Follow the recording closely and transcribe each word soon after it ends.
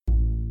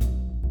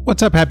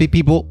What's up, happy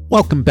people?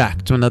 Welcome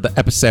back to another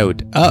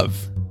episode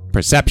of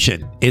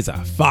Perception is a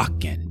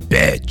Fucking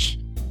Bitch.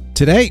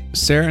 Today,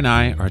 Sarah and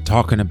I are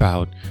talking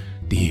about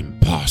the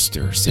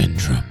imposter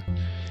syndrome.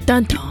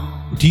 Dun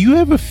dun. Do you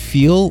ever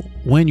feel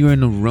when you're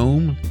in a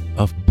room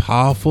of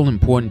powerful,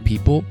 important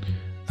people,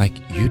 like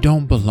you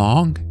don't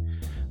belong?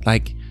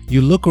 Like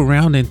you look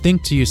around and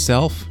think to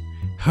yourself,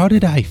 how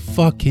did I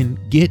fucking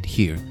get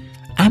here?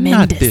 I'm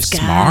not this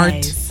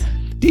smart.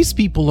 These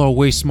people are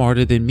way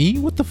smarter than me.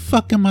 What the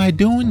fuck am I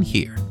doing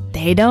here?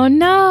 They don't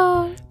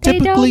know.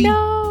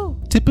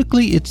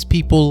 Typically, it's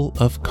people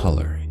of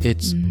color.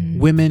 It's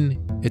women,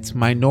 it's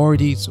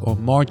minorities or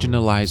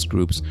marginalized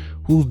groups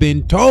who've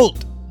been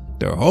told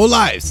their whole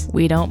lives,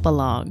 we don't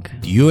belong.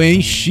 You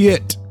ain't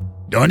shit.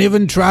 Don't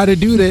even try to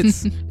do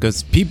this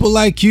because people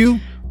like you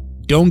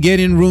don't get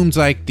in rooms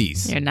like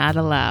these. You're not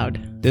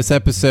allowed. This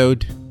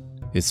episode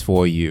is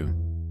for you.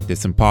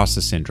 This imposter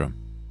syndrome.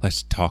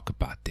 Let's talk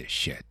about this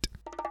shit.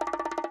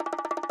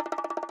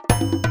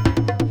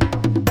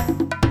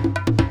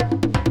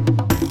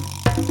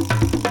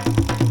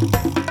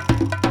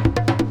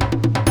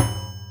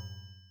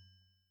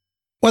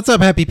 What's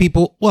up, happy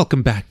people?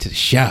 Welcome back to the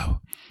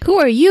show. Who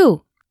are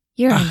you?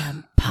 You're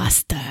an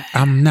imposter.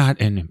 I'm not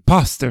an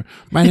imposter.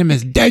 My name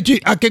is Deji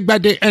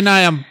Akigbade, and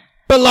I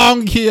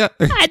belong here.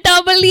 I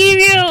don't believe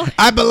you.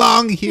 I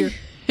belong here.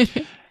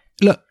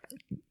 Look,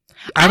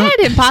 I had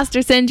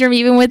imposter syndrome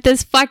even with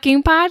this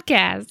fucking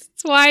podcast.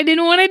 That's why I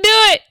didn't want to do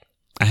it.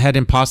 I had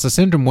imposter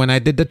syndrome when I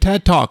did the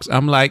TED Talks.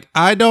 I'm like,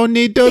 I don't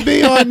need to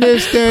be on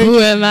this stage. Who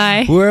am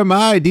I? Who am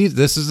I?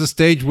 This is the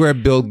stage where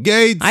Bill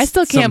Gates. I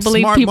still can't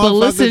believe people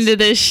listen to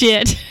this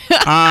shit.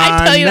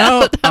 I tell you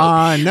that.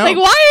 I know. Like,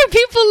 why are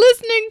people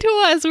listening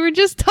to us? We're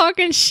just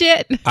talking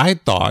shit. I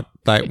thought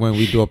like when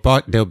we do a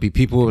pod, there'll be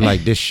people who are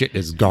like, this shit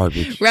is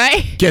garbage.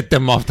 Right? Get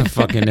them off the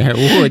fucking air.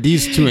 Who are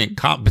these two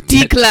incompetent?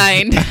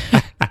 Declined.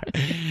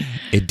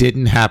 It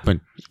didn't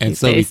happen. And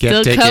so we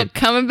kept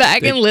coming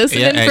back and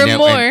listening for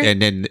more.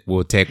 And then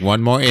we'll take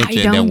one more inch.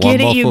 I don't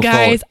get it, you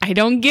guys. I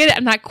don't get it.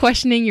 I'm not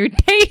questioning your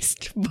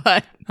taste,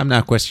 but... I'm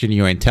not questioning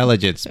your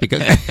intelligence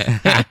because...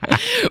 But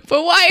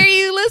why are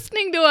you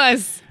listening to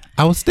us?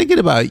 I was thinking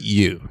about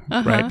you,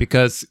 right?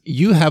 Because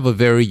you have a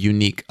very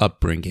unique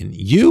upbringing.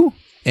 You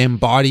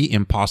embody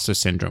imposter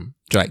syndrome.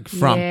 Like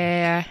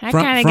I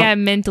kind of got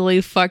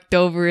mentally fucked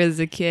over as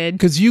a kid.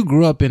 Because you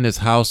grew up in this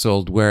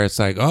household where it's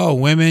like, oh,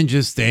 women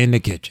just stay in the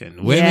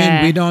kitchen.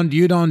 Women,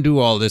 you don't do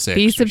all this extra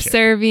Be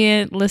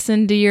subservient,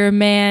 listen to your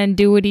man,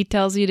 do what he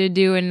tells you to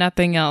do and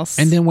nothing else.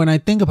 And then when I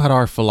think about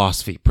our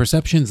philosophy,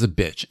 perception's a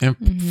bitch.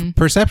 And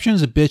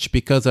perception's a bitch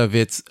because of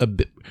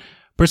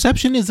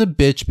perception is a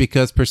bitch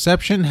because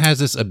perception has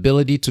this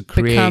ability to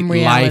create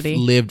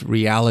lived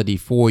reality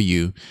for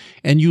you.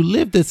 And you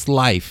live this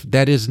life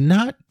that is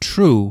not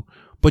true,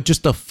 but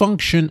just a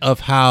function of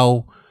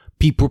how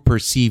people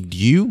perceived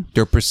you,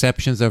 their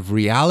perceptions of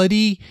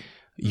reality,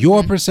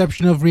 your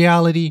perception of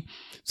reality.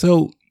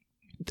 So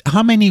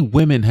how many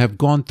women have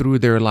gone through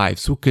their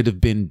lives who could have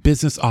been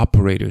business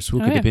operators, who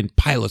could have been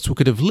pilots, who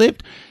could have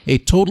lived a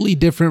totally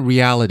different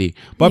reality,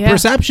 but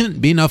perception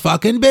being a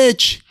fucking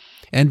bitch.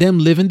 And them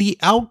living the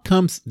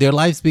outcomes, their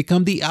lives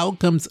become the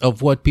outcomes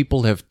of what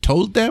people have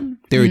told them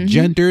their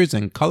genders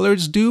and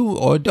colors do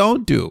or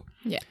don't do.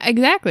 Yeah,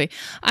 exactly.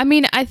 I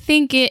mean, I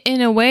think in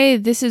a way,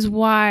 this is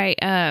why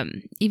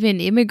even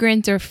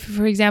immigrants or,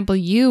 for example,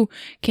 you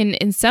can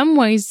in some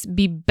ways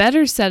be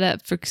better set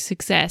up for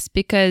success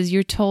because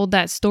you're told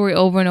that story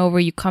over and over.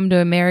 You come to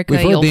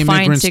America, you'll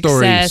find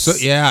success. So,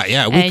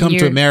 we come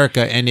to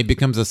America and it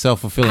becomes a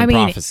self-fulfilling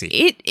prophecy.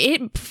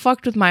 It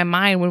fucked with my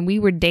mind when we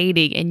were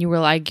dating and you were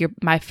like,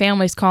 my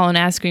family's calling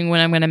asking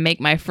when I'm going to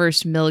make my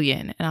first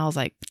million. And I was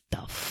like,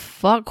 the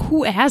fuck?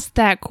 Who asked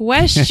that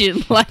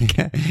question? Like,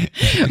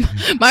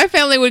 my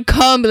family would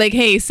call and be like,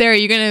 hey, Sarah,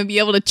 you're going to be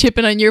able to chip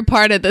in on your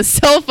part of the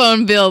cell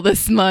phone bill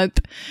this month.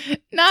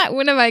 Not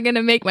when am I going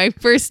to make my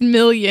first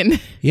million?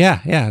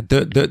 Yeah.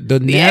 The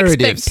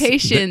narratives.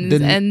 Expectations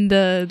and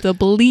the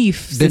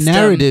belief system. The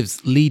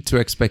narratives lead to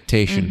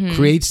expectation,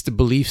 creates the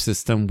belief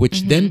system,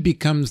 which then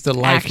becomes the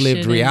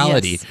life-lived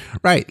reality. Yes.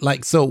 Right.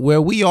 Like, so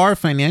where we are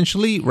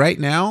financially right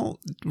now,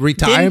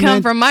 retirement. Didn't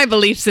come from my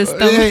belief system.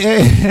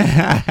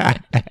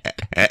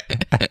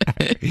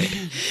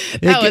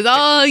 That was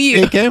all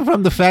you. It came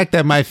from the fact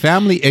that my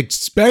family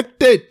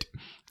expected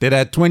that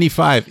at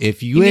 25,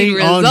 if you ain't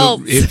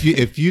on if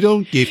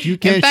you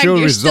can't show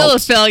you're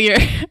results, still a failure.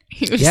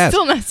 You're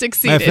still not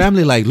succeeding. My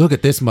family like, look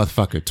at this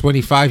motherfucker,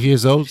 25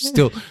 years old,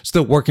 still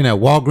working at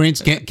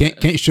Walgreens,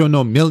 can't show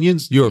no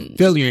millions. You're a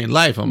failure in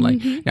life. I'm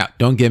like, now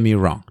don't get me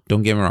wrong.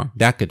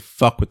 That could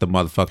fuck with the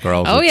motherfucker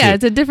also. Oh yeah, too.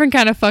 It's a different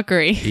kind of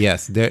fuckery.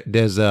 Yes,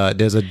 there's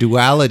a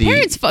duality.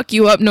 Parents fuck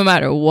you up no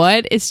matter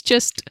what. It's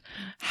just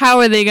how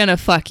are they gonna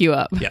fuck you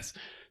up? Yes.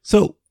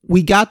 So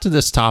we got to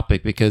this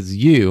topic because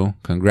you,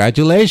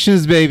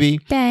 congratulations, baby.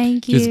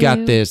 Thank you. Just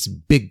got this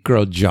big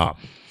girl job.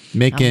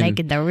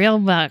 making the real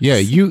bucks. Yeah,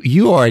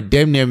 you are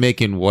damn near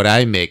making what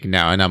I make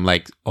now, and I'm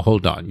like,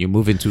 hold on, you're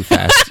moving too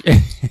fast.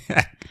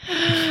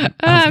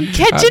 I'm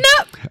catching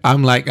up.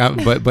 I'm like,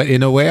 but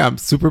in a way, I'm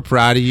super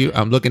proud of you.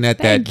 I'm looking at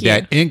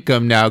that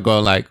income now,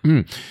 going like,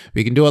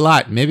 we can do a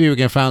lot. Maybe we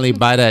can finally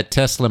buy that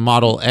Tesla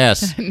Model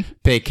S,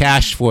 pay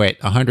cash for it,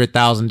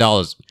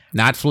 $100,000.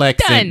 Not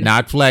flexing,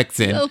 not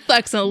flexing. Still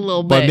flexing a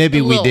little bit. But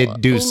maybe we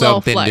did do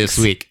something this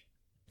week.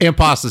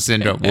 Imposter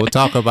syndrome. We'll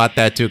talk about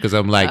that too, because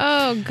I'm like,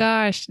 oh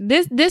gosh,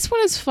 this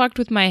one is fucked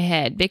with my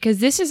head, because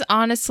this is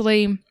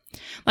honestly,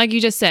 like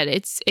you just said,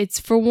 it's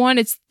for one,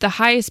 it's the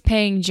highest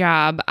paying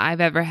job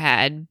I've ever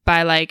had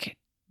by like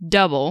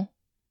double,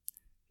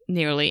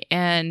 nearly,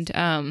 and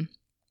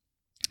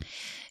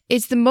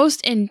it's the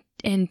most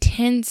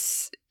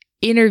intense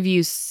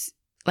interviews.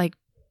 Like,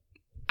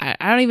 I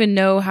don't even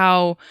know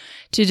how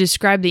to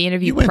describe the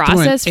interview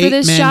process for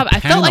this job. Panel. I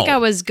felt like I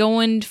was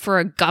going for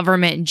a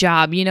government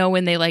job, you know,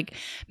 when they like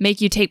make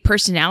you take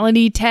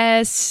personality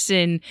tests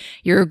and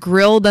you're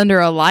grilled under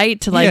a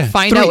light to like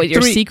find out what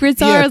your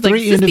secrets are. Like,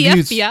 is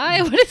this the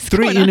FBI? What is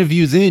going on? 3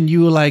 interviews in,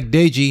 you were like,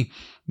 Deji,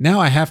 now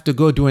I have to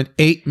go do an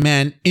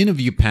 8-man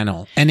interview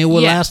panel, and it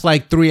will last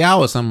like 3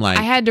 hours. I'm like,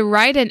 I had to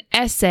write an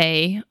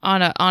essay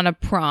on a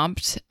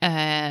prompt,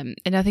 and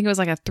I think it was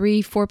like a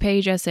 3-4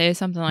 page essay or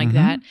something like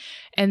that.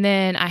 And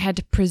then I had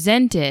to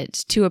present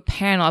it to a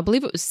panel. I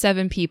believe it was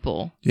 7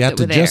 people. You had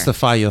to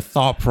justify your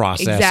thought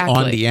process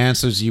on the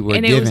answers you were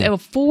given. And it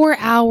was a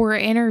 4-hour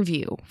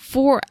interview.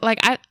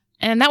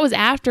 And that was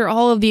after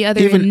all of the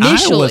other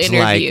initial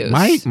interviews.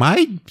 Like,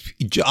 my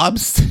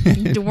jobs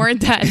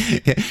weren't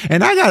that.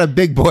 And I got a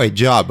big boy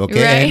job,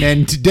 okay? Right?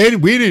 And today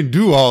we didn't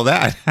do all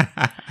that.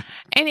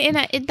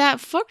 And that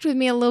fucked with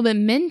me a little bit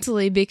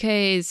mentally,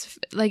 because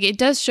like it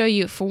does show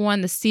you, for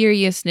one, the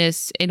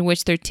seriousness in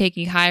which they're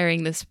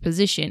hiring this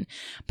position.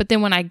 But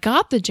then when I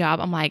got the job,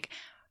 I'm like,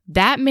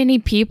 that many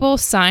people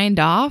signed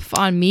off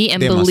on me and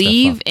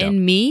believe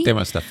in me. They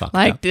must have fucked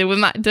like, up. Did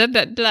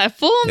I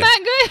fool them that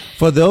good?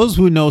 For those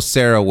who know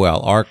Sarah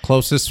well, our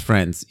closest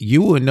friends,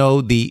 you will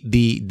know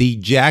the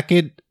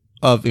jacket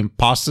of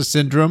imposter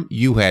syndrome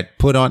you had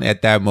put on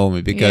at that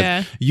moment,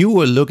 because you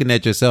were looking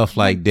at yourself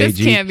like, Deji,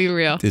 this can't be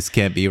real. This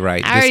can't be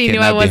right. I already knew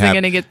I wasn't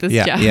going to get this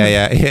job.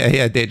 Yeah.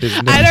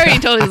 I'd already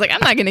told you, I was like,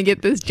 I'm not going to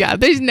get this job.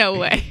 There's no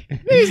way.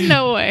 There's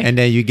no way. And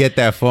then you get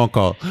that phone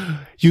call.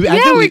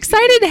 We're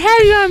excited to have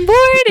you on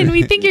board, and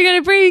we think you're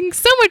going to bring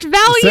so much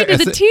value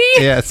to the team.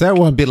 Yeah, Sarah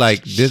won't be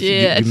like, this.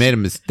 You made a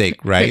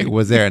mistake, right?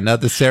 Was there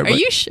another Sarah? Are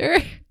you sure?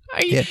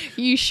 Are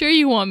you sure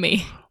you want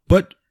me?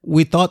 But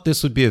we thought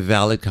this would be a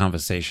valid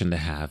conversation to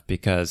have,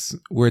 because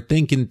we're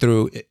thinking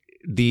through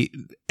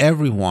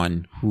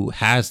everyone who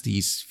has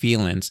these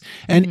feelings,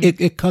 and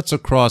it cuts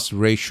across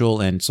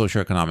racial and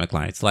socioeconomic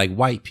lines. Like,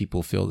 white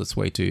people feel this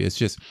way too. It's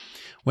just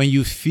when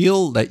you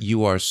feel that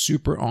you are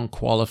super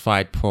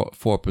unqualified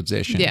for a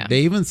position. Yeah.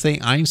 They even say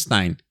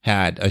Einstein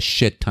had a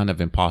shit ton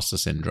of imposter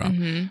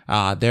syndrome.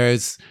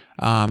 There's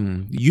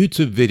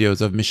YouTube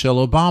videos of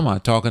Michelle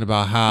Obama talking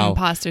about how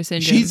imposter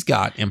syndrome. She's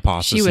got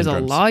imposter syndrome. She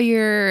was a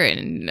lawyer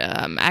and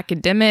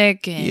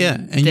academic,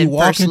 and you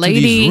walk into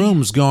these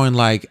rooms going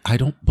like, I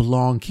don't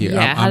belong here.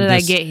 Yeah, how did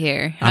I get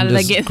here? How did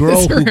I get girl in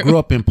this room? Who grew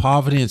up in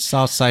poverty in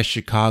Southside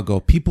Chicago.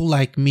 People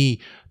like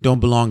me don't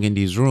belong in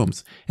these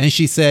rooms. And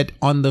she said,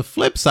 on the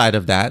flip side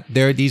of that,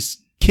 there are these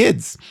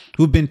kids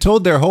who've been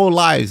told their whole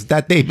lives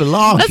that they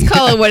belong. Let's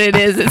call it what it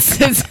is.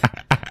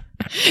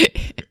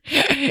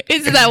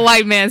 It's that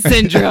white man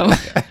syndrome.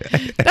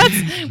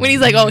 That's when he's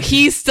like, oh,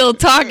 he's still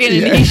talking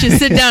and he should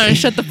sit down and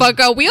shut the fuck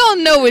up. We all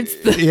know it's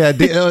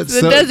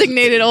the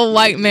designated old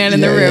white man in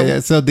the room. Yeah.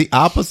 So the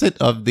opposite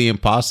of the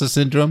imposter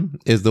syndrome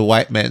is the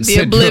white man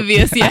syndrome. The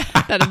oblivious,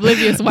 that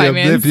oblivious white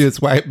man. The oblivious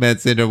white man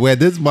syndrome, where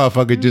this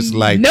motherfucker just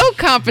like... no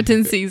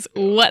competencies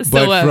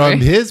whatsoever. But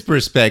from his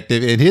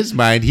perspective, in his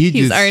mind,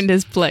 he's earned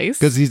his place.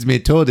 Because he's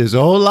been told his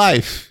whole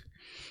life,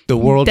 the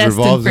world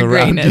revolves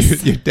around you.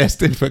 You're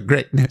destined for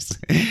greatness,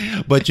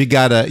 but you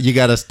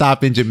gotta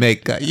stop in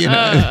Jamaica. You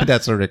know,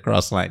 that's a Rick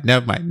Ross line.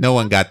 Never mind. No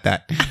one got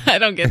that. I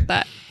don't get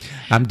that.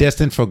 I'm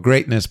destined for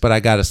greatness, but I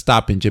gotta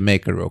stop in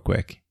Jamaica real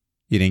quick.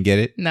 You didn't get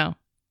it? No.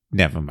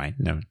 Never mind.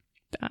 No.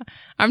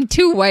 I'm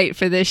too white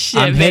for this shit.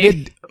 I'm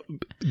headed.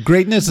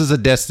 Greatness is a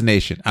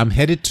destination. I'm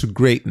headed to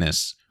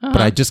greatness, but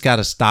I just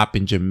gotta stop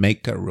in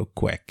Jamaica real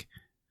quick.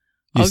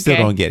 You still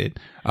don't get it.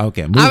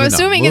 Okay, I'm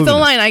assuming it's a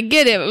line. I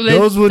get it.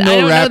 Those would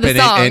know rapping.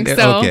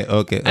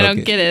 Okay. I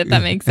don't get it, if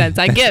that makes sense.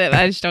 I get it.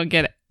 I just don't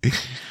get it.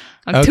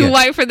 I'm too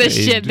white for this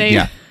shit, babe.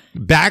 Yeah.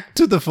 Back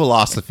to the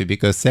philosophy,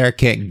 because Sarah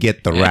can't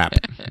get the rap.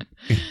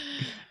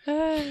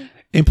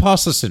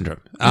 Imposter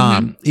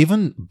syndrome.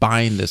 Even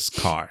buying this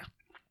car.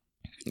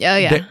 Oh,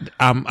 yeah.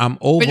 I'm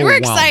overwhelmed. But we're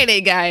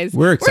excited, guys.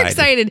 We're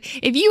excited.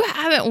 If you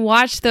haven't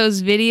watched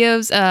those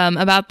videos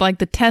about like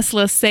the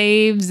Tesla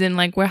saves and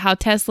like how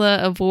Tesla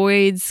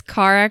avoids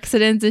car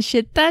accidents and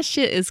shit, that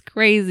shit is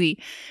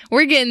crazy.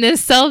 We're getting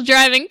this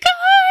self-driving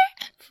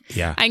car.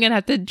 Yeah. I ain't gonna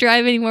have to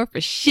drive anymore for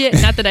shit.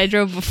 Not that I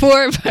drove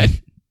before, but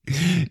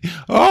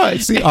Oh,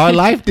 see, our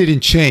life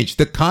didn't change.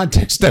 The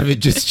context of it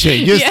just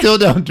changed. You still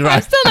don't drive.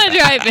 I'm still not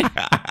driving.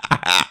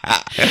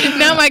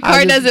 Now my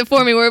car does it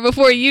for me, where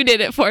before you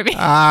did it for me.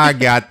 I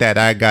got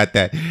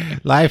that.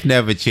 Life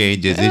never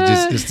changes.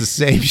 It's the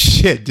same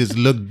shit. Just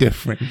look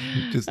different.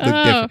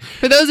 Different.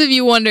 For those of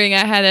you wondering,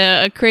 I had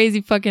a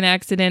crazy fucking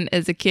accident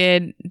as a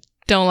kid.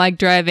 Don't like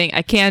driving.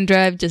 I can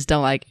drive, just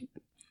don't like it.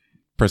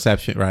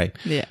 Perception, right?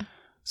 Yeah.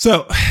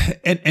 So,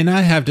 and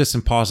I have this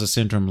imposter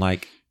syndrome.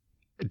 Like,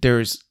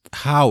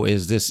 how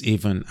is this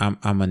even?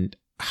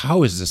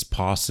 How is this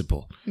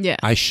possible? Yeah.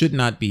 I should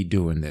not be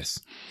doing this.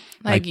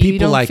 Like you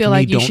don't like feel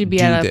like you should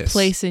be at a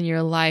place in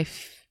your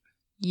life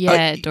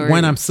yet, or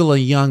when I'm still a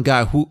young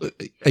guy who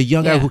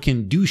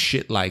can do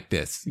shit like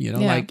this. You know,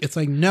 like it's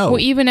like no. Well,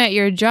 even at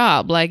your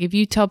job, like if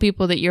you tell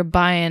people that you're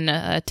buying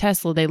a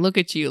Tesla, they look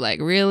at you like,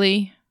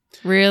 really?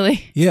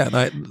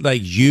 Yeah,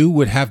 like you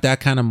would have that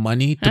kind of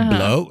money to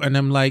blow, and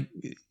I'm like,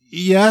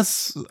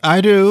 yes,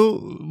 I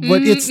do,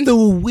 but it's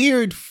still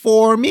weird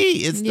for me.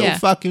 It's still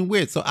fucking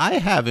weird. So I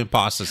have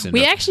imposter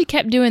syndrome. We actually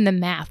kept doing the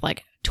math,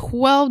 like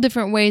 12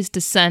 different ways to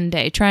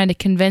Sunday, trying to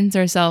convince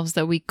ourselves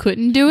that we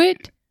couldn't do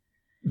it.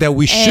 That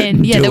we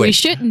shouldn't do it. Yeah, that we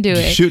shouldn't do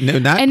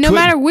it. No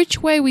matter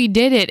which way we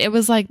did it, it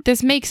was like,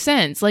 this makes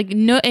sense. Like,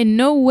 in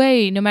no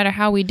way, no matter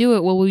how we do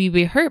it, will we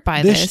be hurt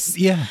by this.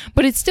 Yeah.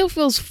 But it still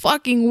feels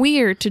fucking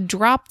weird to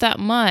drop that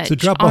much. To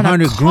drop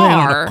 $100,000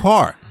 on a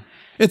car.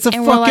 It's a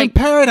fucking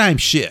paradigm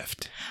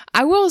shift.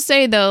 I will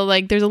say, though,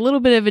 like, there's a little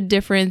bit of a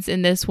difference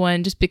in this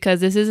one, just because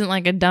this isn't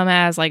like a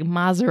dumbass, like,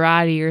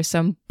 Maserati or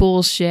some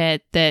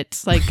bullshit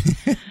that's, like,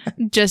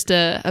 just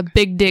a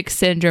big dick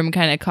syndrome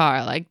kind of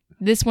car. Like,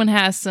 this one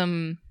has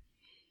some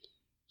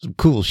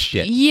cool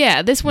shit.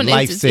 Yeah, this one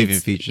life-saving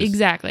features.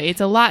 Exactly.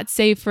 It's a lot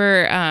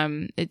safer.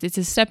 It's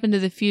a step into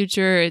the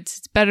future.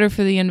 It's better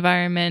for the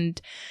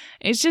environment.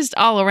 It's just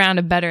all around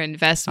a better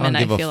investment. I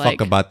don't give a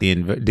fuck about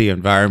the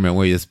environment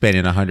where you're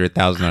spending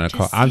 $100,000 on a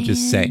car. I'm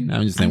just saying.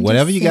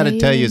 Whatever you got to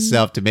tell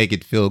yourself to make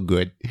it feel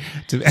good.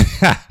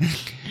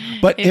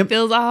 But it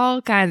feels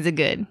all kinds of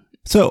good.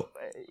 So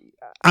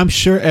I'm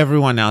sure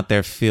everyone out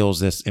there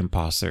feels this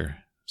imposter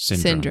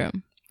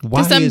syndrome.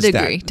 Why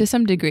to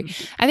some degree.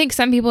 I think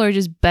some people are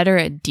just better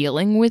at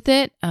dealing with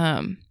it.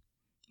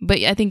 But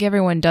I think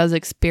everyone does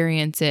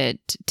experience it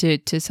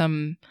to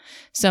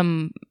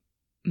some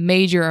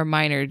major or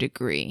minor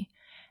degree.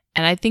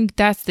 And I think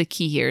that's the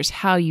key here, is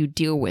how you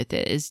deal with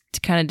it is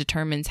kind of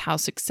determines how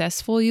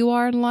successful you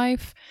are in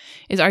life.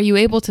 Are you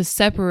able to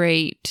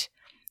separate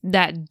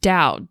that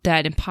doubt,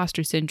 that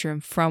imposter syndrome,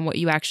 from what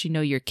you actually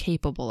know you're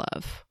capable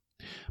of?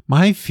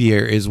 My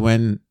fear is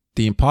when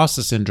the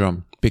imposter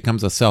syndrome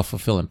becomes a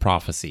self-fulfilling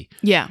prophecy.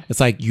 Yeah.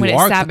 It's like when it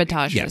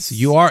sabotages. Yes,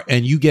 you are,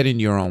 and you get in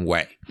your own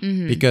way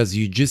because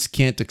you just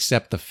can't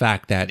accept the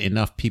fact that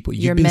enough people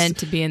you're meant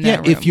to be in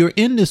that room. If you're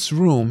in this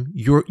room,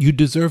 you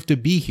deserve to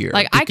be here.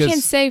 Like, I can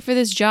say for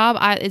this job,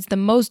 it's the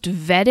most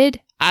vetted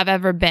I've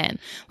ever been.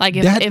 Like,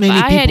 if I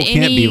had any,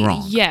 can't be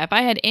wrong. Yeah, if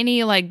I had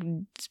any, like,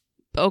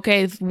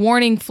 okay,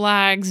 warning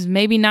flags,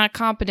 maybe not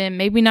competent,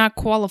 maybe not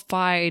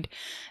qualified,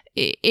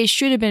 it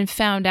should have been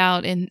found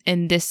out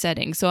in this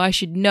setting. So I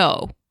should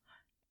know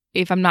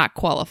if I'm not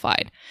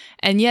qualified.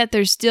 And yet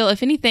there's still,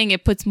 if anything,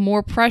 it puts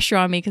more pressure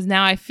on me, because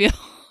now I feel,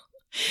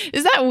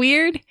 is that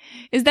weird?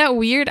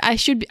 I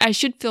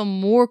should feel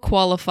more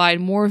qualified,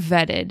 more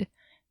vetted,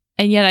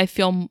 and yet I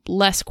feel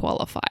less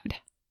qualified.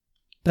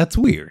 That's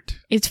weird.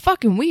 It's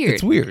fucking weird.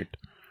 It's weird.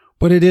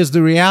 But it is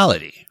the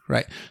reality,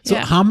 right? So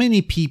how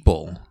many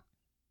people,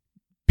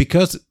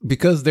 because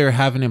they're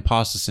having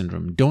imposter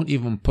syndrome, don't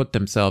even put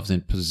themselves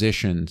in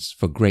positions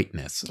for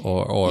greatness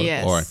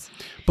or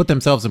put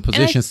themselves in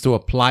positions to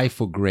apply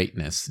for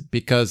greatness,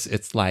 because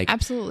it's like,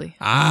 absolutely,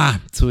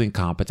 too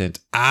incompetent.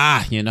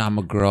 I'm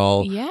a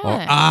girl.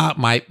 Yeah.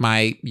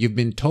 Or you've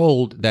been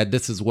told that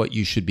this is what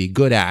you should be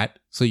good at.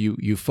 So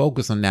you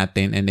focus on that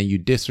thing, and then you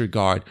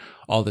disregard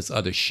all this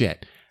other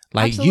shit.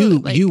 Like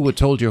you were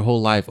told your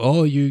whole life,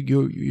 oh,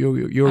 you're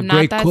a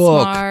great cook.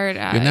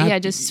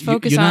 Smart. Just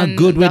focus on. You're not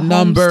good with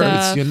numbers.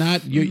 Stuff. You're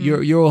not.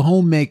 You're a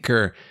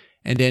homemaker,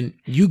 and then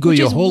you go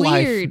your whole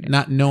life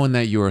not knowing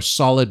that you're a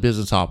solid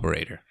business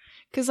operator.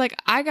 Because, like,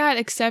 I got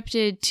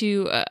accepted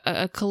to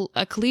a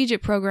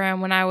collegiate program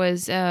when I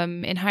was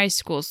in high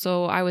school.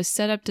 So I was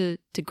set up to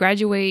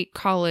graduate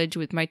college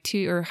with my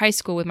high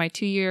school with my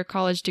 2-year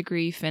college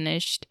degree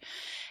finished,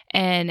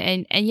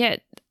 and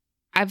yet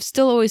I've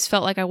still always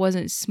felt like I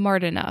wasn't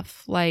smart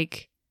enough.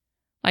 Like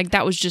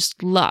that was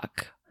just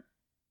luck.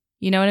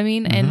 You know what I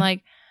mean? Mm-hmm. And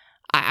like,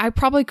 I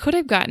probably could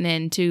have gotten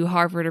into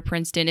Harvard or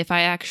Princeton if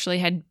I actually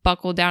had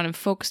buckled down and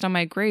focused on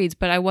my grades,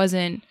 but I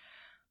wasn't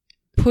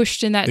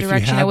pushed in that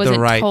direction. I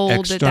wasn't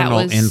told that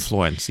was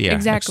influence. Yeah,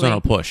 exactly.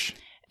 External push.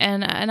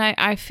 And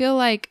I feel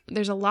like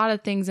there's a lot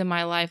of things in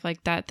my life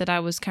like that I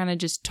was kind of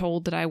just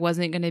told that I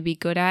wasn't going to be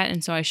good at,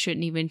 and so I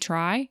shouldn't even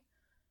try.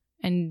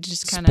 And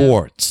just kind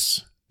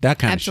sports. That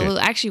kind Absolutely.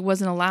 of shit. I actually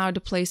wasn't allowed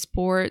to play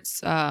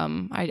sports.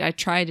 I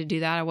tried to do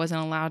that. I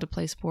wasn't allowed to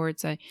play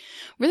sports. I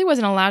really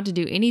wasn't allowed to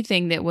do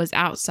anything that was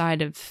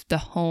outside of the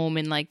home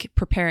and like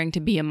preparing to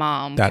be a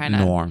mom. That kinda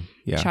norm.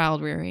 Yeah.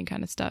 Child rearing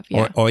kind of stuff.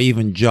 Yeah. Or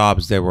even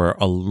jobs that were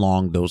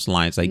along those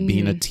lines, like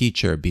being a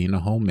teacher, being a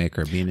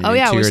homemaker, being an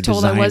interior I was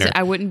told designer.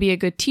 I wouldn't be a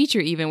good teacher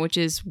even, which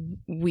is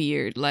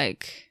weird.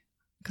 Like,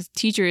 because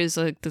teacher is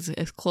like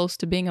as close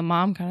to being a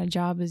mom kind of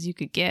job as you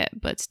could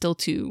get, but still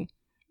too,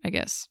 I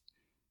guess.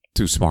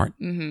 Too smart.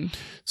 Mm-hmm.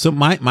 So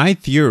my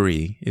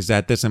theory is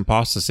that this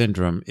imposter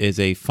syndrome is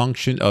a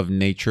function of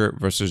nature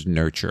versus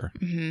nurture.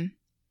 Mm-hmm.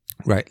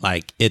 Right?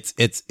 Like it's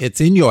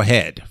in your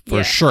head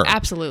for sure.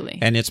 Absolutely.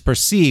 And it's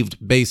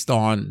perceived based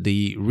on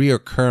the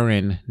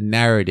reoccurring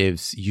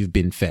narratives you've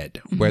been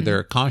fed,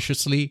 whether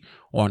consciously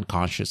or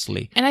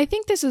unconsciously. And I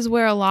think this is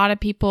where a lot of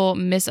people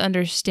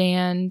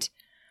misunderstand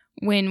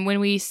when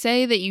we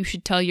say that you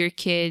should tell your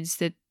kids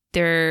that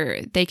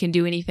they can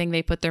do anything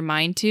they put their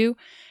mind to.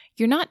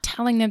 You're not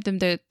telling them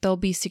that they'll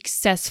be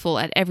successful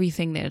at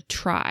everything they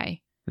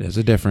try. There's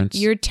a difference.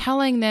 You're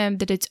telling them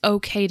that it's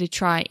okay to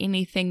try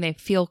anything they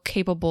feel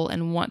capable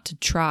and want to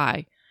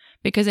try.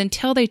 Because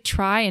until they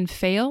try and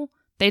fail,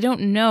 they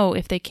don't know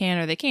if they can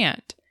or they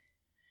can't.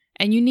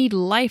 And you need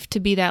life to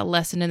be that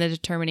lesson and the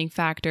determining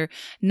factor,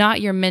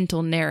 not your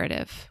mental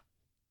narrative.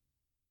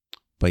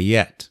 But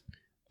yet,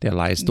 there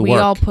lies the work. We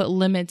all put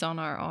limits on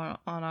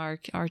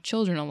our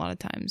children a lot of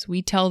times.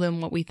 We tell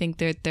them what we think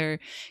they're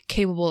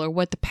capable or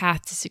what the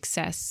path to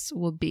success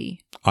will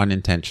be.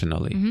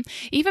 Unintentionally. Mm-hmm.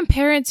 Even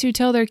parents who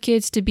tell their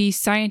kids to be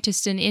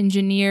scientists and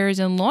engineers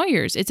and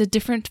lawyers, it's a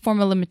different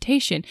form of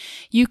limitation.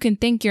 You can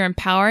think you're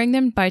empowering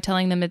them by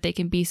telling them that they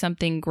can be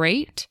something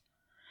great,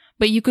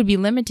 but you could be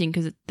limiting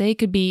because they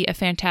could be a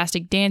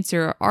fantastic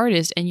dancer or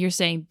artist, and you're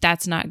saying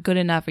that's not good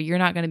enough, or you're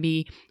not going to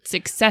be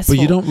successful.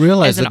 But you don't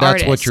realize that that's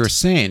artist. what you're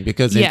saying,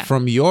 because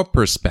from your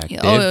perspective,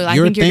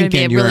 you're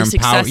thinking you're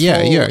empowering.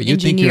 You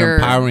think you're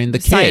empowering the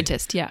kid,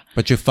 scientist,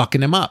 but you're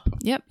fucking him up.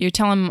 Yep, you're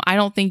telling them, I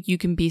don't think you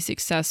can be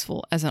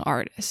successful as an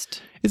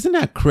artist. Isn't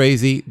that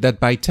crazy that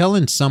by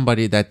telling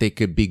somebody that they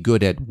could be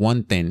good at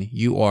one thing,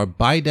 you are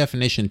by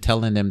definition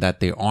telling them that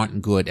they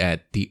aren't good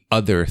at the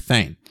other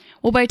thing?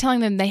 Well, by telling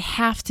them they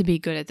have to be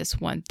good at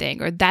this one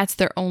thing, or that's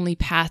their only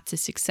path to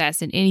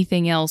success, and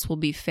anything else will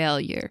be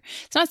failure.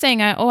 It's not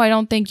saying, I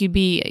don't think you'd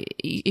be,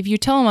 if you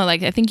tell them,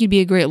 like, I think you'd be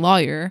a great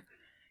lawyer,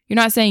 you're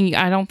not saying,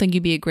 I don't think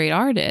you'd be a great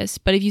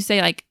artist. But if you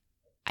say, like,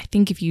 I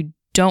think if you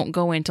don't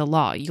go into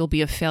law, you'll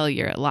be a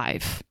failure at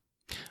life.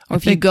 Or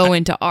if you go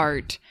into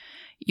art,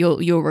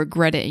 you'll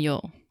regret it,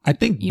 and I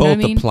think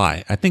both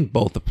apply. I think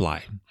both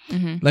apply.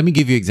 Mm-hmm. Let me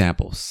give you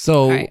examples.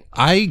 So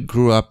I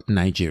grew up in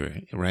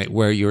Nigeria, right,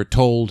 where you're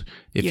told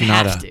you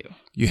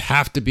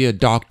have to be a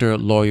doctor,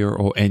 lawyer,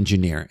 or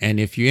engineer. And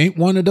if you ain't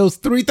one of those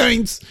three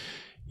things,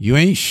 you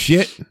ain't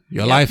shit.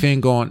 Your life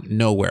ain't going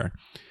nowhere.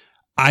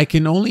 I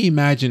can only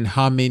imagine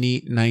how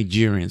many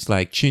Nigerians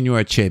like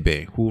Chinua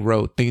Achebe, who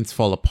wrote Things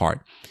Fall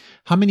Apart,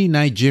 how many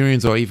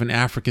Nigerians or even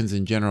Africans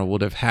in general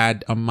would have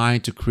had a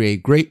mind to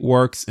create great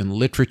works in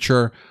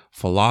literature,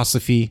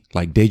 philosophy,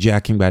 like Deji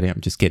Akingbade.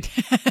 I'm just kidding.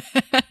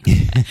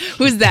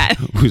 Who's that?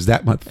 Who's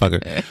that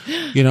motherfucker?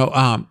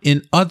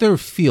 In other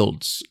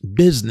fields,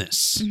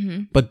 business.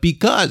 Mm-hmm. But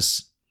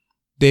because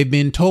they've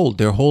been told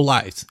their whole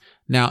lives,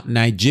 now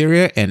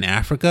Nigeria and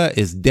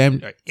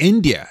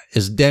India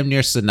is damn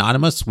near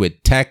synonymous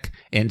with tech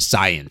and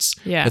science.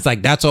 Yeah. It's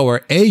like that's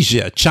over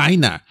Asia,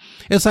 China.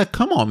 It's like,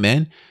 come on,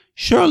 man.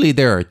 Surely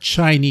there are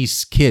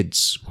Chinese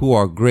kids who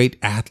are great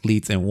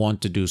athletes and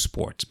want to do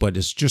sports, but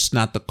it's just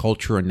not the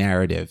cultural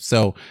narrative.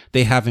 So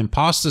they have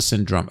imposter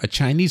syndrome. A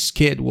Chinese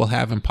kid will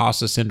have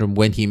imposter syndrome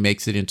when he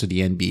makes it into the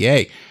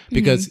NBA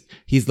because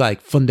he's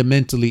like,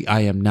 fundamentally,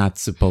 I am not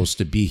supposed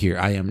to be here.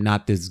 I am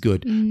not this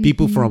good.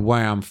 People from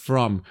where I'm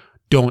from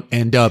don't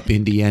end up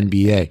in the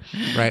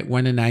NBA, right?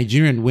 When a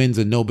Nigerian wins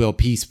a Nobel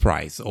Peace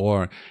Prize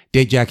or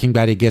Deji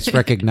Akingbade gets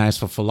recognized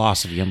for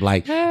philosophy, I'm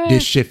like,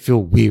 this shit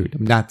feel weird.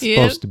 I'm not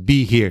supposed to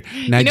be here.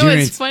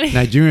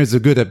 Nigerians are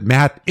good at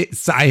math,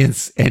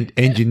 science, and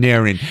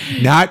engineering,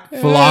 not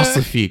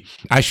philosophy.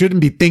 I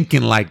shouldn't be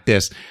thinking like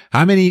this.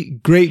 How many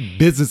great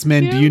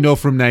businessmen do you know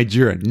from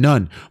Nigeria?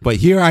 None. But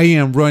here I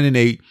am running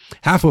a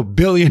 $500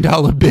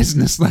 million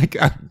business. Like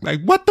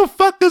what the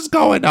fuck is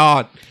going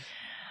on?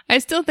 I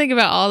still think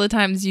about all the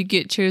times you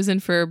get chosen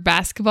for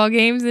basketball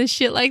games and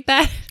shit like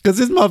that. Because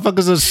these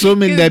motherfuckers are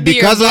assuming that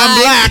because I'm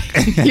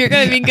black, you're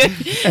going to be good.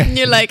 And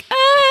you're like,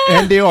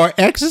 And they are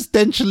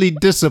existentially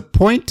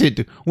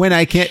disappointed when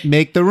I can't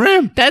make the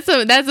rim. That's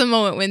a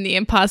moment when the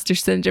imposter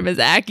syndrome is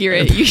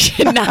accurate. You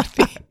should not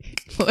be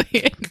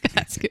playing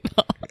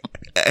basketball.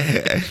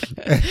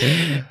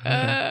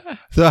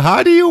 So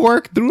how do you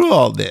work through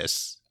all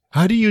this?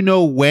 How do you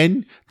know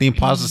when the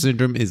imposter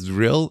syndrome is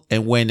real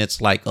and when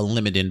it's like a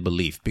limiting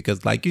belief?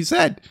 Because like you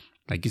said,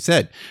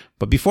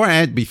 but before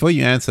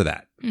you answer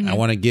that, I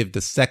want to give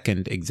the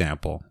second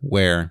example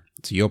where,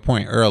 to your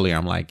point earlier,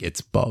 I'm like,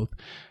 it's both.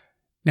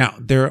 Now,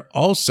 there are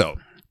also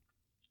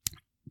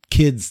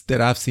kids that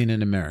I've seen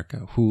in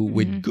America who,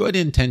 with good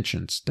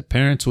intentions, the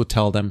parents will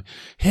tell them,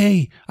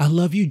 hey, I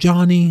love you,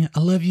 Johnny. I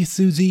love you,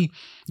 Susie.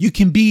 You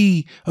can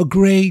be a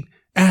great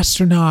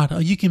astronaut, or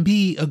you can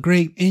be a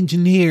great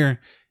engineer.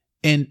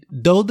 And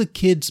though the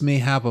kids may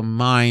have a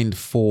mind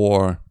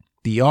for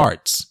the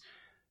arts,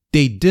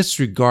 they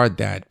disregard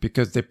that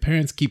because their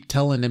parents keep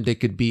telling them they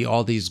could be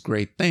all these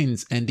great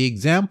things. And the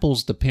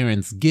examples the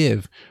parents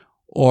give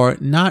are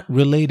not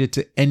related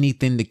to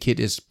anything the kid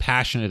is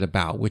passionate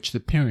about, which the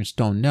parents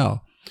don't know.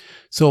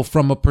 So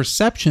from a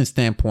perception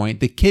standpoint,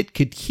 the kid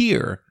could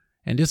hear,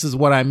 and this is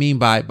what I mean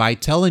by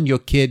telling your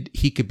kid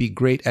he could be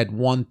great at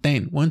one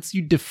thing. Once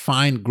you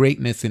define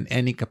greatness in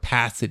any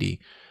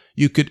capacity,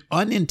 you could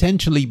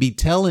unintentionally be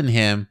telling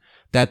him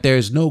that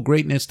there's no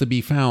greatness to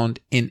be found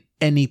in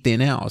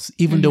anything else,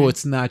 even though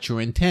it's not your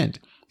intent.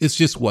 It's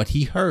just what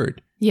he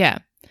heard. Yeah.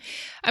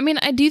 I mean,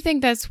 I do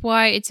think that's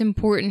why it's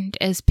important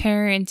as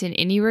parents in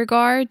any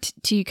regard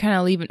to kind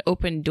of leave an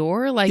open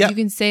door. Like you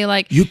can say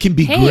like, you can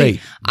be hey,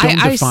 great.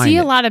 I see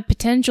a lot of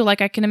potential.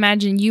 Like I can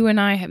imagine you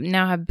and I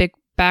have big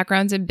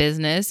backgrounds in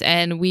business,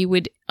 and we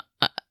would,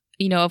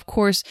 of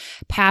course,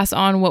 pass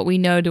on what we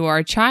know to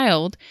our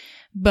child,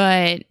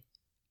 but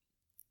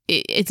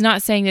it's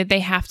not saying that they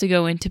have to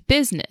go into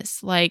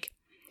business. Like,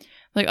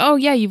 oh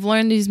yeah, you've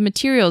learned these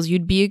materials.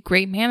 You'd be a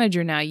great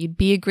manager now. You'd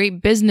be a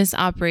great business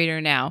operator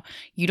now.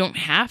 You don't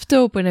have to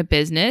open a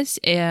business.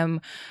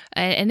 And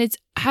it's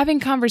having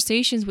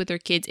conversations with their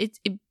kids.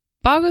 It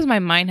boggles my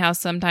mind how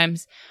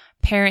sometimes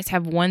parents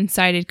have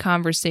one-sided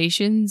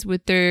conversations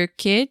with their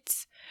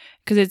kids,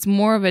 because it's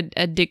more of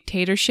a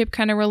dictatorship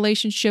kind of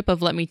relationship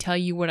of let me tell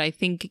you what I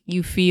think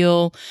you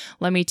feel.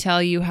 Let me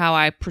tell you how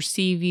I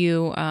perceive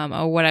you,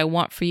 or what I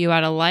want for you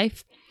out of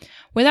life,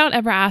 without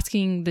ever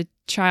asking the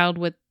child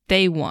what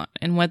they want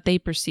and what they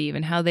perceive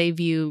and how they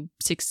view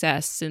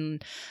success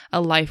and a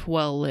life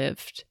well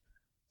lived.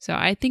 So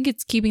I think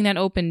it's keeping that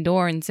open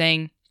door and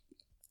saying,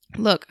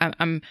 look,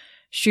 I'm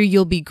sure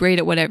you'll be great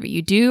at whatever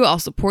you do. I'll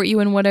support you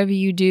in whatever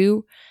you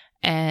do.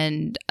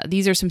 And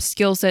these are some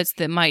skill sets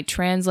that might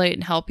translate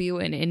and help you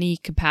in any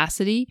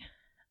capacity.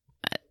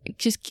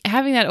 Just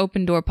having that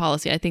open door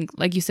policy, I think,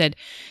 like you said,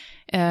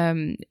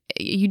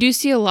 you do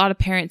see a lot of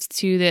parents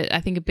too that I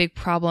think a big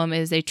problem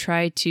is they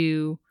try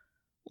to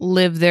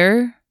live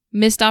their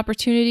missed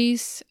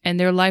opportunities and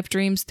their life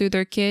dreams through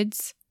their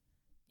kids,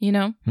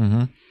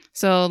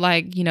 So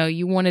like,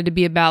 you wanted to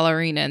be a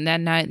ballerina, and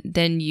that night,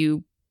 then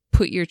you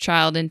put your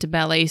child into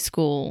ballet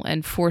school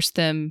and force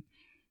them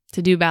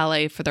to do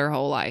ballet for their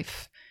whole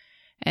life.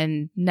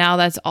 And now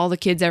that's all the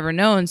kids ever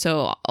known.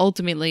 So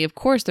ultimately, of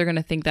course, they're going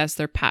to think that's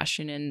their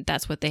passion and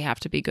that's what they have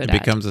to be good at. It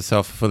becomes a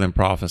self-fulfilling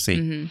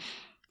prophecy.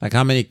 Like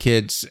how many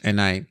kids, and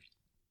I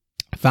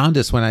found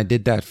this when I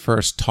did that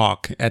first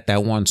talk at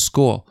that one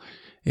school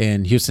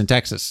in Houston,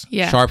 Texas,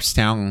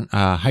 Sharpstown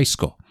High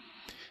School.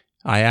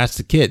 I asked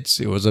the kids,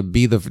 it was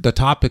the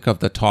topic of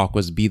the talk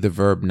was be the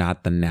verb,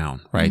 not the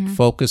noun, right?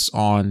 Focus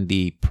on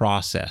the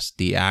process,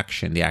 the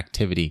action, the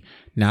activity,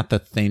 not the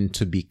thing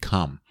to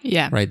become.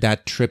 Yeah. Right.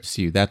 That trips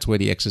you. That's where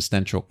the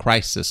existential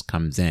crisis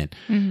comes in,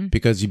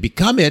 because you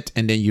become it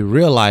and then you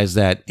realize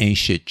that ain't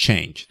shit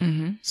changed.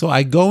 So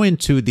I go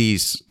into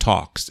these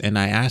talks and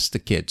I ask the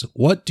kids,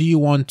 what do you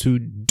want to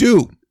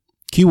do?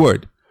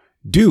 Keyword,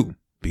 do.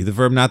 Be the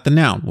verb, not the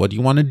noun. What do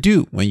you want to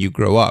do when you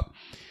grow up?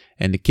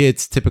 And the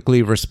kids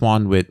typically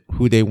respond with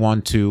who they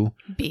want to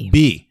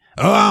be.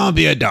 Oh, I want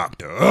to be a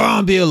doctor. Oh, I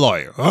want to be a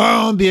lawyer. Oh,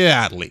 I want to be an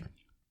athlete.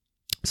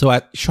 So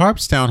at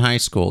Sharpstown High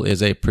School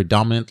is a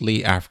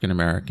predominantly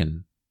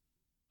African-American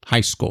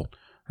high school,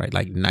 right?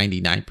 Like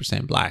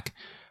 99% black.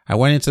 I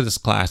went into this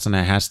class and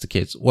I asked the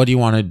kids, what do you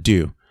want to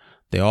do?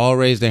 They all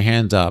raised their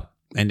hands up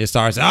and they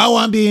started saying, I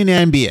want to be in the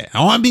NBA.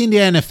 I want to be in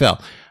the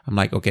NFL. I'm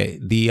like, okay,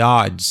 the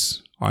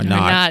odds are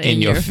not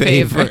in your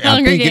favor.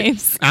 I'm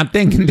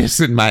thinking this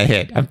in my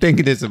head.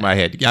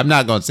 I'm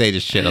not going to say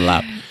this shit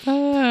aloud.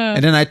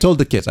 And then I told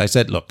the kids, I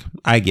said, look,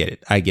 I get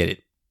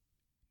it.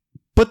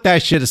 Put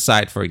that shit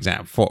aside, for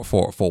example,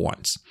 for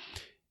once.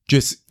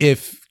 Just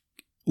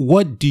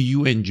what do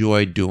you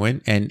enjoy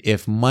doing? And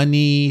if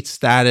money,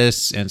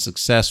 status, and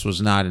success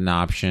was not an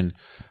option,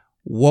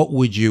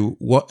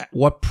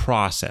 what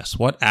process,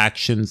 what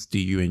actions do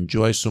you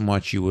enjoy so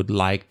much you would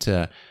like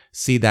to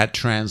see that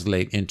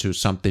translate into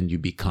something you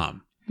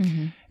become?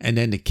 And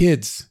then the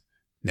kids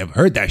never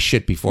heard that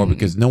shit before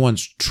because no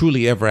one's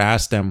truly ever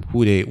asked them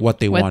what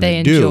they want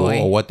to do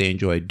or what they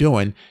enjoy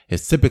doing.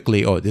 It's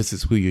typically, oh, this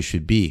is who you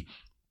should be.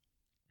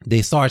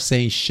 They start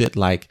saying shit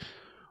like,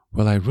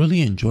 well, I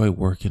really enjoy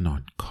working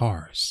on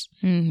cars.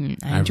 I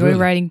enjoy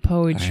writing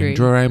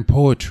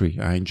poetry.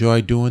 I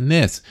enjoy doing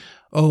this.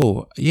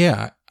 Oh,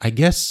 yeah, I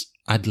guess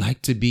I'd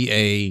like to be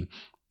a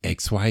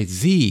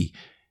XYZ.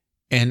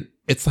 And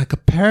it's like a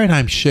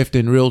paradigm shift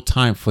in real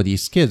time for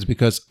these kids,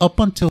 because up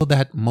until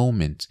that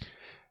moment,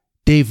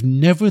 they've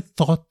never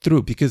thought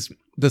through, because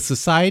the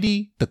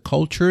society, the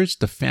cultures,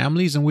 the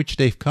families in which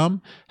they've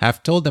come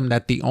have told them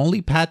that the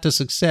only path to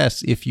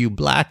success, if you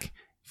black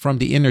from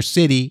the inner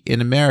city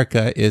in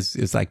America,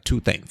 is like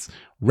two things: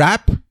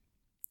 rap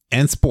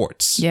and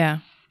sports. Yeah.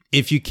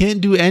 If you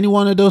can't do any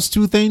one of those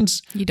two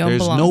things,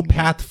 there's belong. no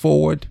path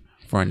forward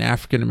for an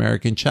African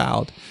American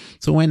child.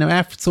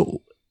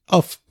 So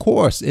of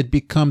course,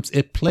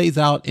 it plays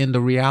out in the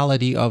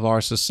reality of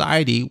our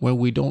society when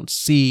we don't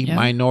see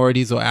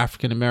minorities or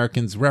African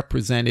Americans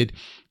represented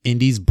in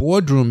these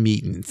boardroom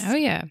meetings. Oh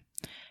yeah,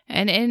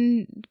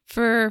 and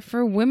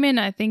for women,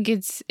 I think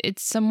it's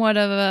somewhat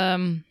of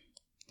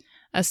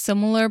a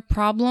similar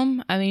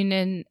problem. I mean,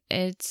 and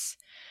it's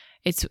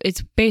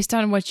based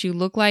on what you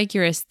look like,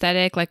 your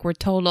aesthetic. Like we're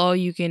told, oh,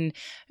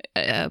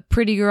 a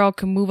pretty girl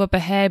can move up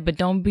ahead, but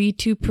don't be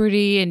too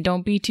pretty and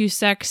don't be too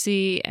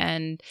sexy.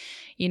 And,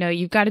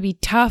 you've got to be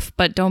tough,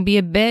 but don't be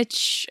a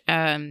bitch.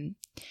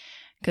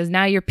 Cause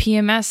now you're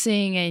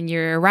PMSing and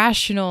you're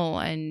irrational.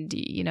 And,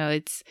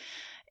 it's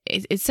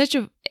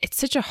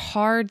such a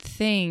hard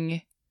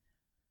thing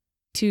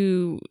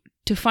to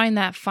find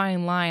that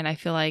fine line. I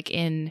feel like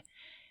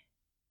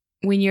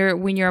when you're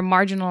a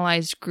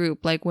marginalized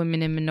group like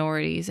women and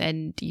minorities,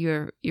 and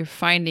you're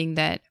finding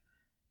that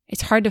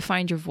it's hard to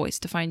find your voice,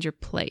 to find your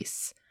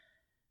place,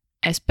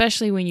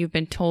 especially when you've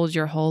been told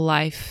your whole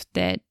life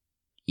that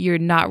you're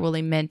not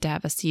really meant to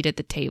have a seat at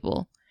the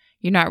table.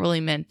 You're not really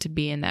meant to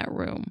be in that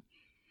room.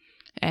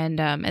 And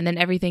then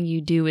everything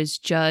you do is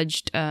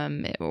judged,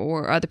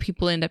 or other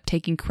people end up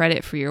taking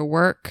credit for your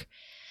work.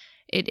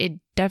 It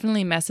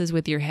definitely messes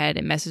with your head.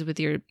 It messes with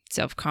your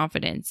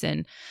self-confidence.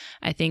 And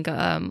I think,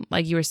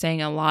 like you were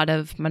saying, a lot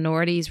of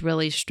minorities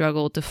really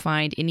struggle to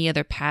find any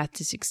other path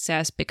to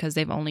success because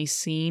they've only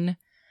seen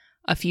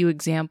a few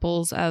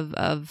examples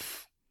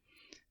of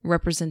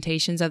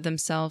representations of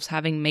themselves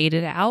having made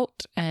it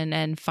out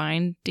and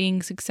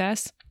finding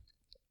success.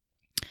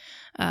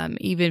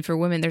 Even for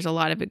women, there's a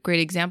lot of great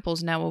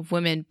examples now of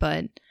women,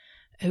 but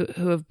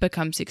who have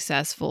become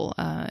successful.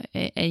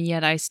 And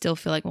yet I still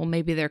feel like, well,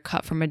 maybe they're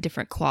cut from a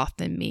different cloth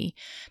than me.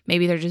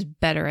 Maybe they're just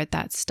better at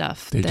that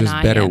stuff than I am. They're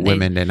just better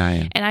women than I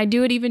am. And I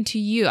do it even to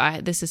you.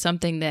 This is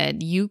something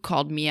that you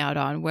called me out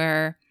on,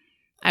 where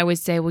I would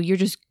say, well, you're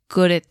just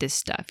good at this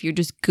stuff. You're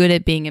just good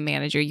at being a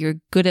manager. You're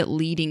good at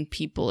leading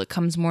people. It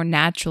comes more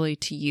naturally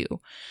to you.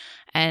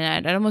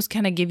 And I'd almost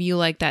kind of give you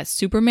like that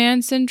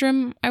Superman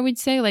syndrome, I would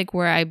say, like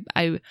where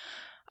I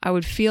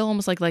would feel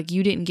almost like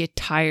you didn't get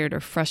tired or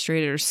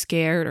frustrated or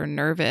scared or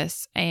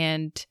nervous.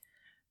 And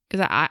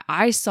because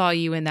I saw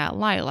you in that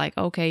light, like,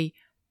 okay,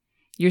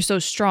 you're so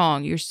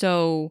strong, you're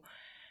so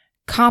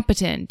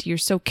competent, you're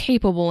so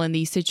capable in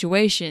these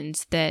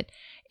situations that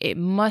it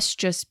must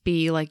just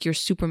be like you're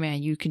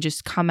Superman. You can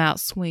just come out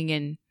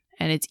swinging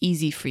and it's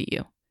easy for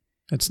you.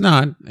 It's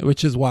not,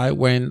 which is why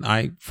when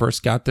I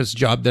first got this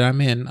job that I'm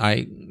in,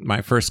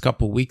 my first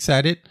couple weeks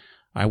at it,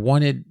 I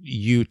wanted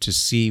you to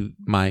see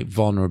my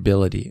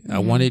vulnerability. Mm-hmm. I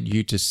wanted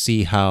you to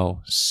see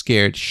how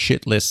scared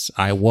shitless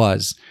I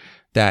was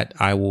that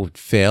I would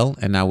fail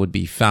and I would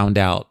be found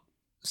out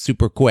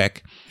super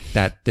quick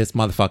that this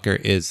motherfucker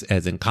is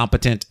as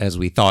incompetent as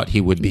we thought he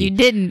would be. You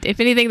didn't.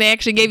 If anything, they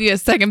actually gave you a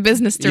second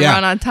business to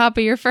run on top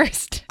of your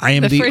first. I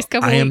am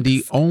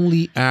the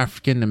only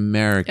African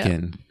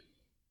American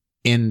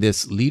in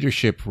this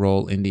leadership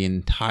role in the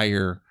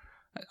entire,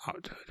 I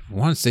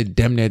want to say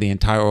damn near the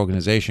entire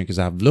organization, because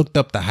I've looked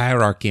up the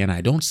hierarchy and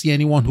I don't see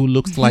anyone who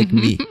looks like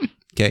me.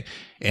 Okay.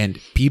 And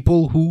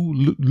people who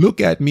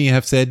look at me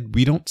have said,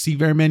 we don't see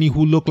very many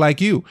who look like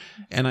you.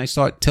 And I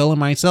start telling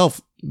myself,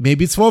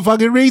 maybe it's for a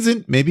fucking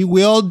reason. Maybe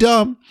we're all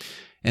dumb.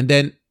 And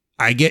then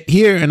I get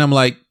here and I'm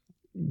like,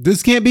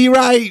 this can't be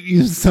right.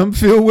 Some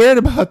feel weird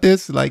about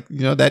this. Like,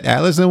 that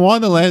Alice in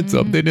Wonderland,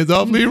 something is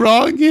awfully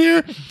wrong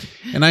here.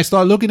 And I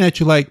start looking at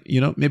you like,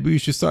 maybe we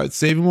should start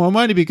saving more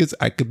money because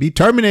I could be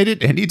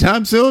terminated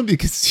anytime soon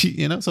because,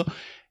 so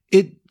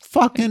it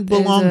fucking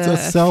belongs a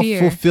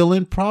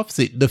self-fulfilling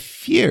prophecy. The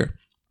fear,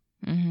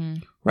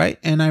 right?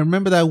 And I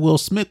remember that Will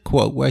Smith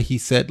quote where he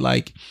said,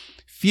 like,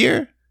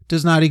 fear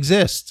does not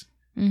exist.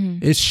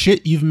 It's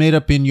shit you've made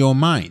up in your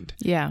mind.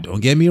 Yeah.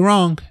 Don't get me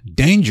wrong.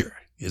 Danger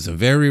is a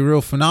very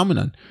real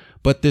phenomenon.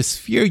 But this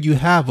fear you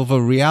have of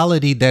a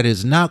reality that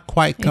is not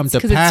quite come to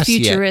pass yet. Because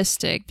it's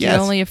futuristic. Yes.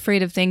 You're only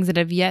afraid of things that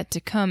have yet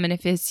to come. And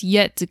if it's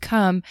yet to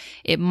come,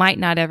 it might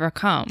not ever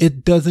come.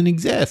 It doesn't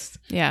exist.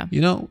 Yeah.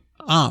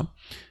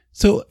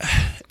 So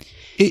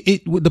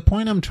the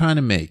point I'm trying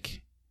to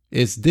make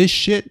is this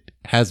shit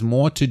has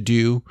more to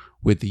do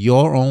with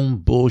your own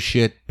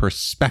bullshit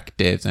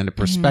perspectives and the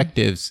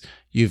perspectives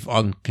you've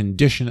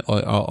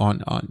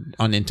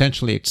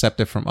unintentionally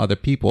accepted from other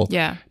people,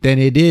 than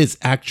it is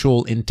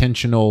actual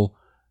intentional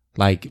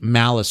like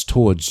malice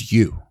towards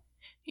you.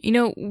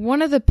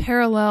 One of the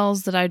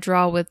parallels that I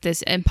draw with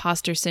this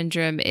imposter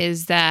syndrome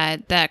is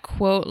that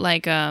quote,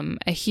 like, a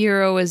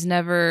hero is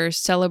never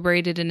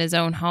celebrated in his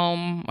own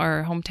home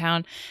or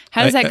hometown.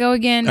 How does that go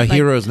again? A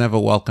hero is never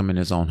welcome in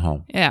his own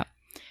home. Yeah.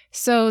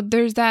 So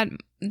there's that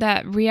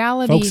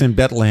reality. Folks in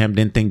Bethlehem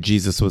didn't think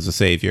Jesus was a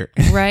savior.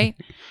 Right.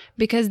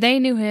 Because they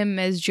knew him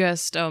as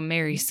just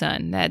Mary's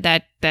son,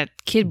 that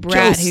kid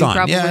brat who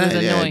probably was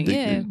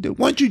annoying.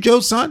 Weren't you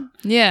Joe's son?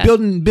 Yeah,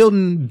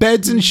 building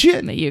beds and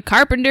shit. You're a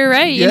carpenter,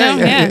 right? You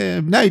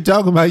know. Now you're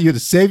talking about you're the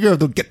savior of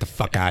the. Get the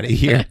fuck out of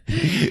here.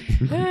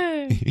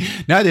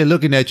 Now they're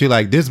looking at you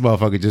like this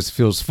motherfucker just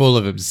feels full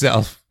of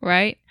himself,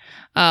 right?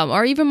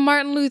 Or even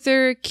Martin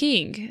Luther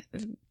King,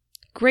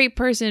 great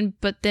person,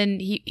 but then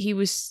he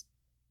was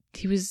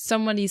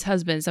somebody's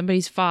husband,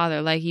 somebody's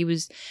father. Like he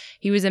was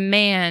a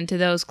man to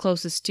those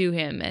closest to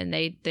him, and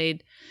they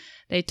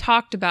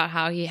talked about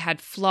how he had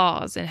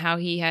flaws and how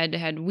he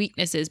had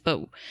weaknesses.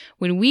 But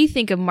when we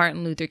think of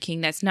Martin Luther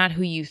King, that's not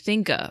who you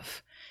think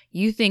of.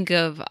 You think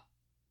of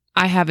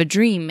I have a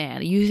dream,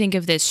 man. You think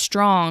of this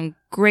strong,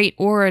 great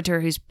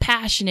orator who's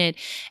passionate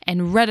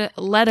and led a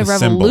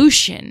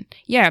revolution. Symbol.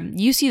 Yeah,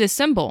 you see the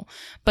symbol.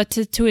 But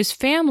to his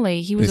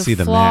family, he was a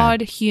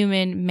flawed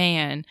human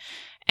man.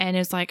 And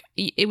it's like,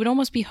 it would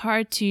almost be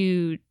hard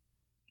to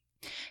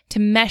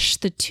mesh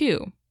the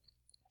two.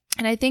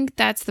 And I think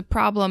that's the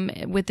problem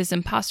with this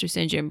imposter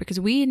syndrome, because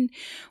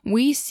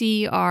we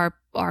see our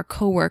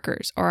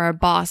coworkers or our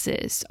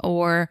bosses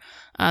or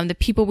the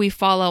people we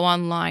follow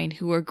online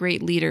who are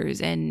great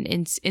leaders and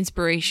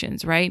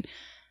inspirations, right?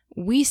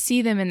 We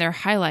see them in their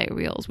highlight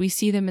reels. We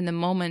see them in the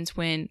moments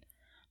when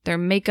their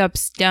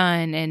makeup's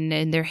done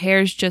and their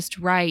hair's just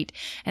right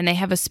and they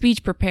have a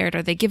speech prepared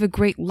or they give a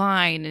great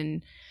line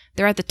and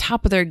they're at the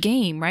top of their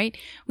game, right?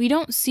 We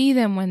don't see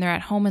them when they're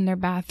at home in their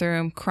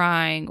bathroom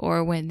crying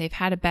or when they've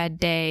had a bad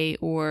day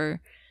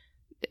or,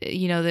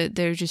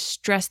 they're just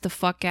stressed the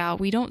fuck out.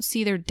 We don't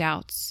see their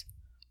doubts.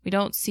 We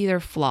don't see their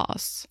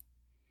flaws.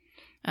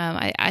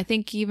 I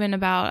think even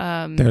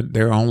about...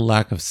 their own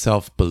lack of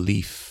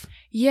self-belief.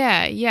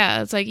 Yeah.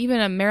 It's like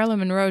even Marilyn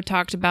Monroe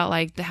talked about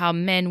like how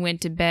men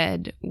went to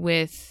bed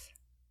with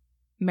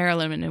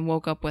Marilyn and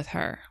woke up with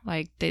her.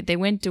 Like they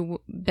went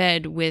to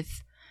bed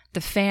with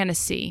the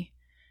fantasy,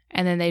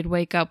 and then they'd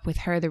wake up with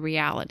her, the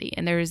reality.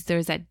 And there's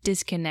that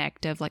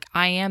disconnect of like,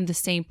 I am the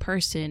same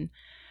person,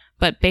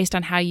 but based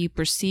on how you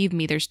perceive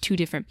me, there's two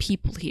different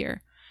people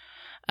here.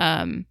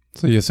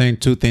 So you're saying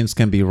two things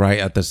can be right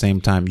at the same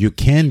time. You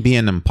can be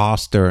an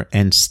imposter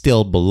and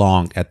still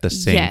belong at the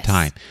same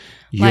time.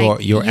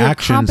 Your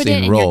actions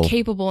and enroll. You're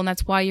capable, and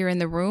that's why you're in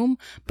the room.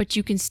 But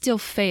you can still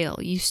fail.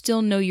 You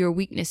still know your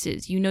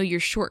weaknesses. You know your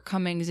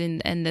shortcomings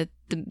and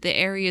the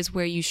areas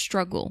where you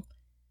struggle.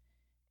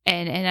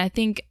 And I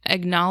think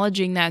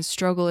acknowledging that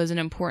struggle is an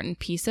important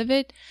piece of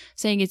it.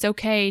 Saying it's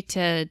okay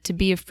to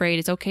be afraid.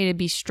 It's okay to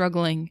be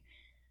struggling.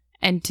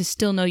 And to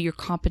still know you're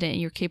competent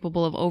and you're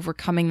capable of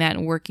overcoming that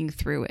and working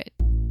through it.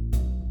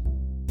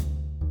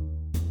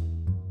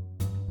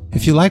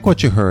 If you like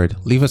what you heard,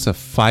 leave us a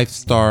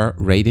 5-star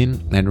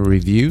rating and a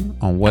review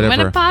on whatever... I'm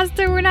an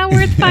imposter. We're not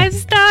worth 5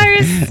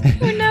 stars.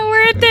 We're not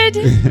worth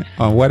it.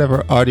 On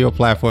whatever audio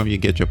platform you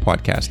get your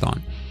podcast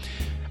on.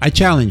 I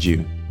challenge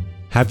you.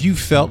 Have you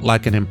felt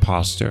like an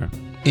imposter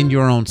in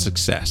your own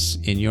success,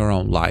 in your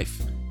own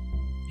life?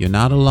 You're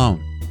not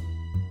alone.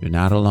 You're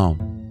not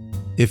alone.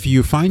 If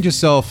you find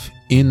yourself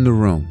in the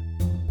room,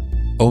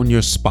 own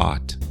your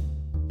spot.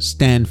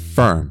 Stand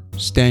firm.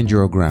 Stand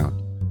your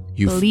ground.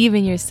 Believe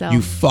in yourself.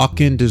 You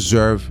fucking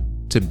deserve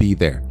to be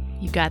there.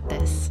 You got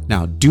this.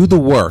 Now do the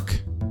work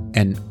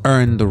and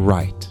earn the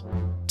right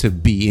to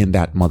be in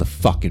that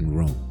motherfucking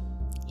room.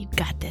 You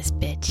got this,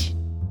 bitch.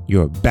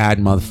 You're a bad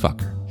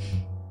motherfucker.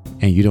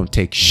 And you don't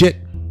take shit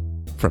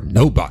from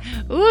nobody.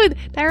 Ooh,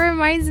 that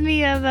reminds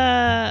me of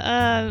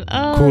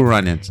Cool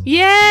Runnings.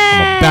 Yeah.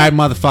 I'm a bad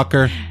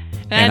motherfucker.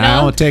 And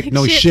I don't take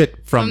no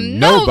shit from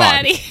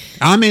nobody.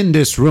 I'm in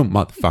this room,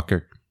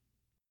 motherfucker.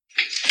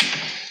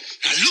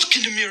 Now look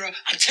in the mirror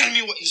and tell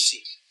me what you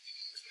see.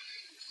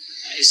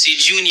 I see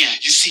Junior.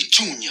 You see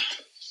Junior.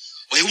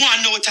 Well, you want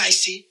to know what I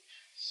see?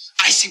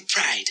 I see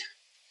pride.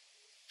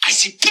 I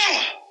see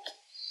power.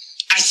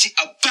 I see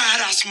a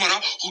badass mother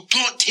who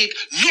don't take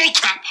no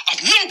crap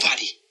of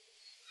nobody.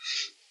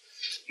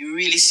 You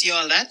really see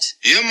all that?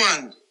 Yeah,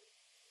 man.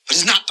 But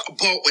it's not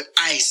about what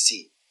I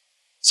see.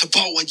 It's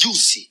about what you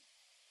see.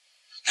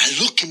 Now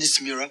look in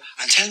this mirror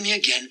and tell me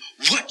again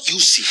what you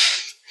see.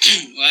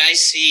 Well, I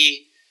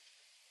see...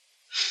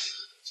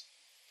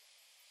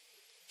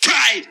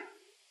 Pride.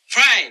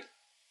 Pride.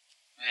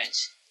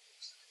 Right.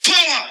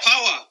 Power.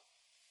 Power.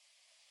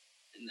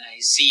 And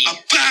I see... a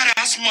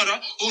badass mother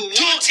who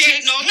don't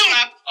take no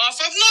crap off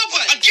of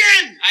nobody.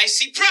 Again. I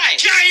see pride.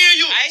 Can't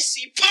hear you. I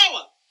see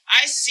power.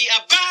 I see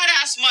a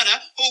badass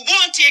mother who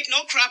won't take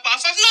no crap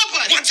off of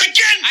nobody. Once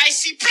again. I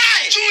see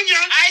pride.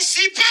 Junior. I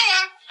see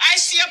power. I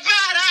see a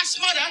badass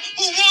mother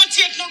who won't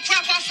take no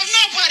crap off of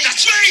nobody.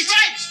 That's right.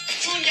 Right.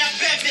 Junior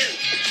Beville.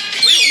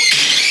 Where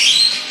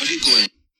are you going?